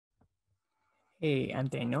Hey, I'm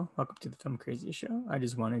Daniel. Welcome to the Filmcraziest Show. I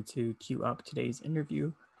just wanted to queue up today's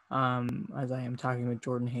interview as I am talking with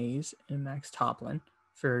Jordan Hayes and Max Topplin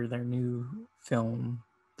for their new film,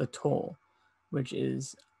 The Toll, which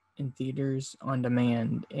is in theaters on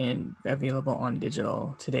demand and available on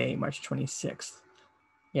digital today, March 26th.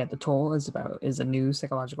 Yeah, The Toll is a new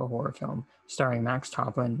psychological horror film starring Max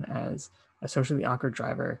Topplin as a socially awkward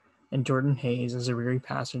driver and Jordan Hayes as a weary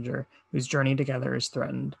passenger whose journey together is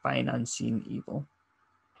threatened by an unseen evil.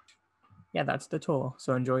 Yeah, that's The Toll.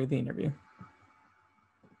 So enjoy the interview.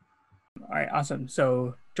 All right, awesome.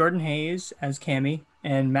 So Jordan Hayes as Cami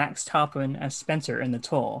and Max Topplin as Spencer in The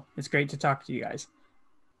Toll. It's great to talk to you guys.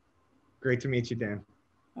 Great to meet you, Dan.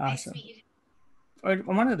 Awesome. I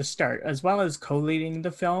wanted to start, as well as co-leading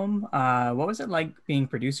the film, what was it like being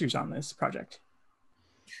producers on this project?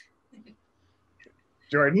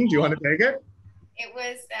 Jordan, do you want to take it?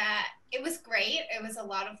 It was great. It was a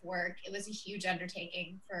lot of work. It was a huge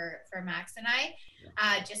undertaking for Max and I,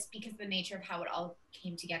 just because of the nature of how it all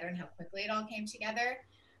came together and how quickly it all came together.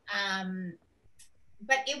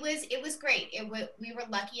 But it was great. We were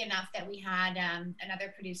lucky enough that we had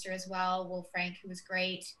another producer as well, Will Frank, who was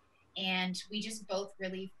great. And we just both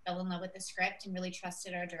really fell in love with the script and really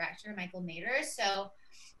trusted our director, Michael Nader. So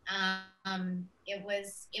it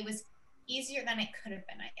was easier than it could have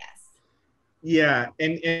been, I guess. Yeah,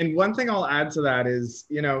 and one thing I'll add to that is,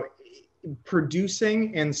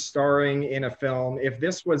 producing and starring in a film, if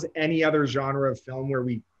this was any other genre of film where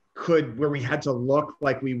we had to look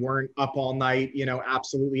like we weren't up all night,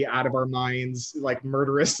 absolutely out of our minds, like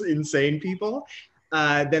murderous, insane people,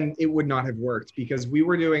 then it would not have worked, because we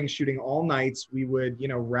were shooting all nights. We would,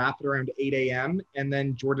 wrap it around 8 a.m. and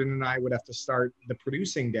then Jordan and I would have to start the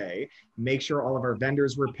producing day, make sure all of our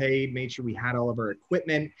vendors were paid, make sure we had all of our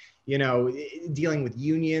equipment, dealing with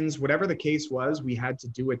unions, whatever the case was, we had to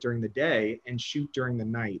do it during the day and shoot during the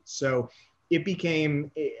night. So it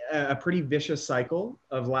became a pretty vicious cycle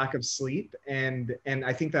of lack of sleep. And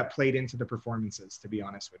I think that played into the performances, to be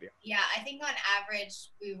honest with you. Yeah, I think on average,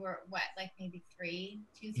 we were, like maybe 3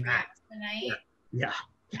 acts a night? Yeah.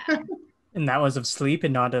 And that was of sleep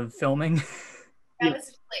and not of filming? That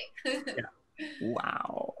was sleep. Yeah.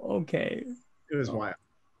 Wow. Okay. It was wild.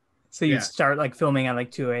 So you'd start like filming at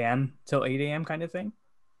like 2 a.m. till 8 a.m. kind of thing?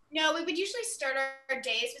 No, we would usually start our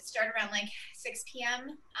days would start around like 6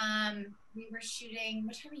 p.m. We were shooting,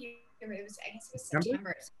 what time of year? I guess it was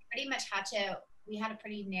September. So pretty much we had a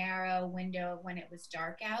pretty narrow window of when it was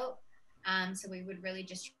dark out. So we would really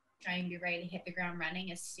just try and be ready to hit the ground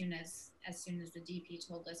running as soon as the DP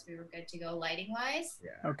told us we were good to go lighting wise.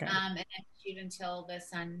 Yeah. Okay. And then shoot until the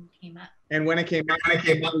sun came up. And when it came up,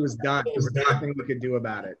 it was done. There was nothing we could do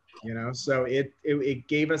about it, So it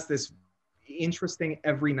gave us this interesting,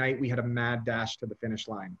 every night we had a mad dash to the finish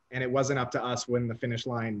line, and it wasn't up to us when the finish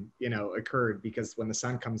line occurred, because when the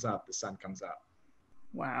sun comes up, the sun comes up.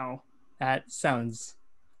 Wow, that sounds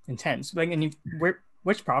intense. Like, and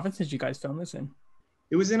which province did you guys film this in?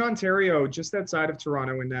 It was in Ontario, just outside of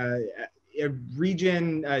Toronto, in a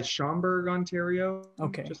region, Schomberg, Ontario.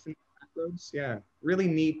 Okay. Just in the roads. Yeah, really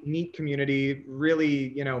neat community,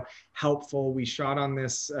 really helpful. We shot on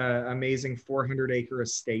this amazing 400-acre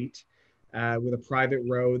estate with a private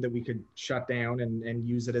road that we could shut down and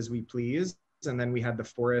use it as we pleased. And then we had the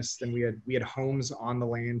forest, and we had homes on the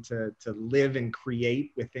land to live and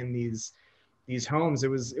create within these homes. It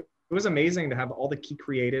was amazing to have all the key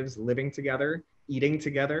creatives living together, eating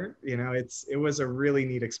together. It was a really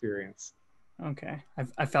neat experience. Okay,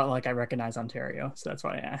 I felt like I recognize Ontario, so that's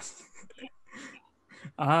why I asked.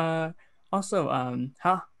 Also,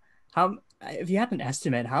 how if you had an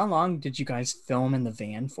estimate, how long did you guys film in the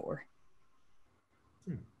van for?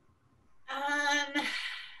 I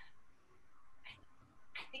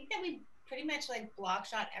think that we pretty much like block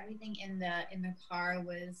shot everything in the car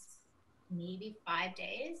was maybe 5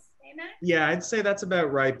 days, maybe. Yeah, I'd say that's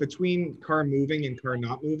about right. Between car moving and car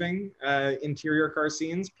not moving, interior car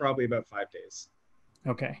scenes, probably about 5 days.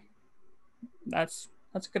 Okay, that's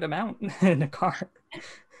a good amount in a car.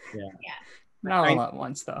 Yeah. Not all at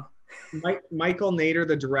once though. Michael Nader,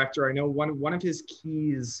 the director, I know one of his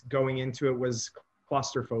keys going into it was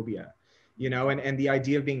claustrophobia, and the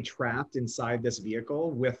idea of being trapped inside this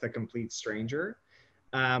vehicle with a complete stranger,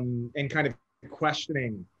 and kind of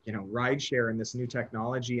questioning, rideshare and this new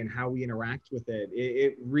technology and how we interact with it.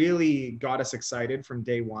 It really got us excited from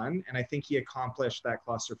day one, and I think he accomplished that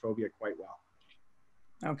claustrophobia quite well.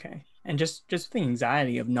 Okay, and just the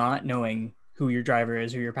anxiety of not knowing who your driver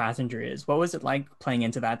is, who your passenger is. What was it like playing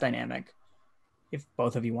into that dynamic? If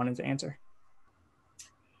both of you wanted to answer.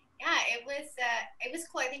 Yeah, it was. it was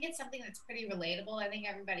cool. I think it's something that's pretty relatable. I think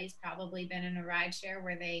everybody's probably been in a ride share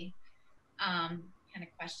where they kind of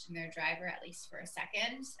question their driver, at least for a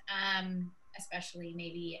second. Especially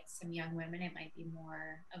maybe some young women, it might be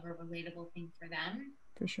more of a relatable thing for them.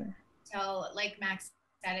 For sure. So like Max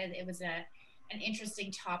said, it was an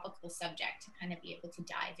interesting topical subject to kind of be able to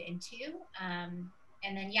dive into.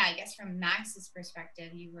 And then, yeah, I guess from Max's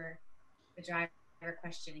perspective, you were the driver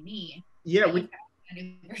questioning me. Yeah, an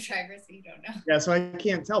Uber driver, so you don't know. Yeah, so I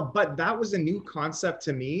can't tell, but that was a new concept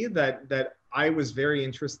to me that I was very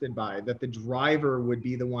interested by, that the driver would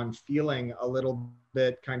be the one feeling a little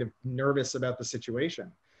bit kind of nervous about the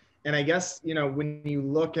situation. And I guess, you know, when you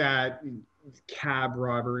look at cab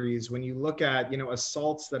robberies, when you look at, you know,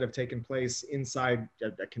 assaults that have taken place inside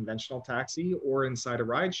a conventional taxi or inside a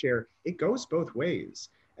rideshare, it goes both ways.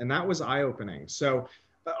 And that was eye-opening. So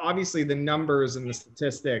obviously the numbers and the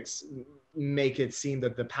statistics make it seem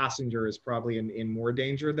that the passenger is probably in more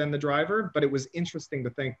danger than the driver, but it was interesting to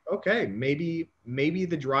think, okay, maybe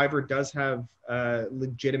the driver does have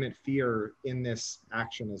legitimate fear in this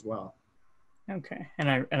action as well. Okay, and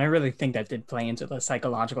I really think that did play into the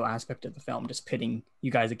psychological aspect of the film, just pitting you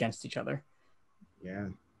guys against each other.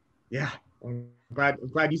 Yeah. I'm glad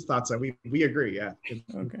you thought so. We agree. Yeah.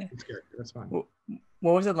 Okay. It's good. That's fine.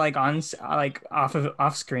 What was it like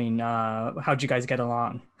off screen? How'd you guys get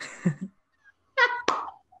along?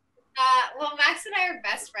 Well, Max and I are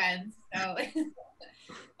best friends, so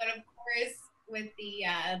but of course with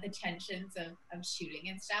the tensions of shooting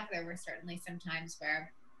and stuff, there were certainly some times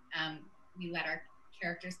where we let our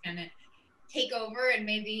characters kind of take over and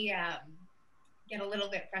maybe get a little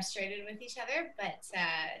bit frustrated with each other, but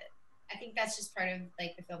I think that's just part of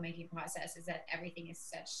like the filmmaking process, is that everything is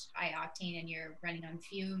such high octane and you're running on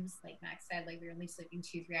fumes. Like Max said, like we're only sleeping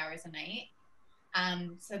 2-3 hours a night.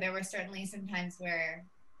 So there were certainly some times where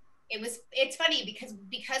it's funny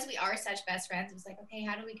because we are such best friends. It was like, okay,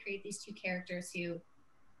 how do we create these two characters who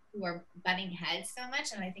are butting heads so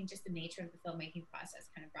much? And I think just the nature of the filmmaking process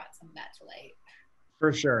kind of brought some of that to light.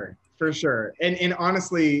 For sure. And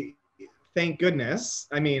honestly, thank goodness.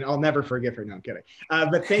 I mean, I'll never forgive her. No, I'm kidding.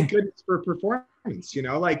 But thank goodness for performance. You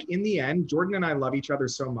know, like in the end, Jordan and I love each other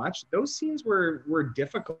so much. Those scenes were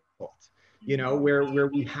difficult. You know, where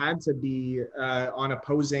we had to be on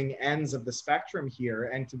opposing ends of the spectrum here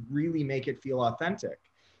and to really make it feel authentic.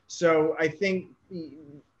 So I think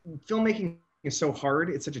filmmaking is so hard.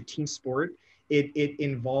 It's such a team sport. It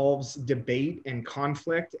involves debate and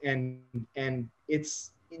conflict, and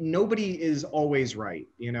it's nobody is always right.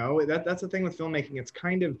 You know, that's the thing with filmmaking. It's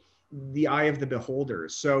kind of the eye of the beholder.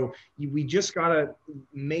 So we just gotta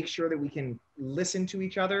make sure that we can listen to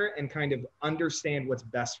each other and kind of understand what's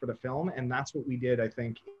best for the film. And that's what we did, I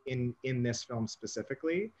think, in this film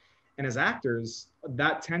specifically. And as actors,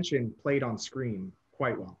 that tension played on screen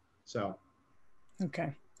quite well. So.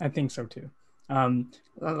 Okay, I think so too.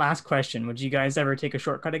 Last question, would you guys ever take a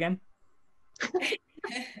shortcut again?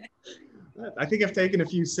 I think I've taken a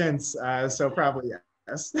few since, so probably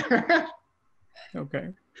yes.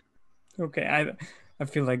 Okay. I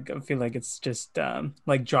feel like it's just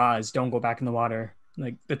like Jaws. Don't go back in the water.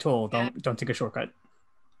 Like the toll. Don't take a shortcut.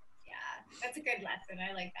 Yeah, that's a good lesson.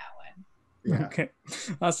 I like that one. Yeah. Okay,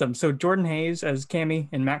 awesome. So Jordan Hayes as Cami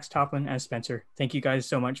and Max Topplin as Spencer. Thank you guys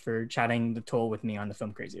so much for chatting the toll with me on the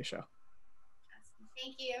Filmcraziest Show. Awesome.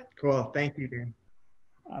 Thank you. Cool. Thank you, Dan.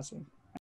 Awesome.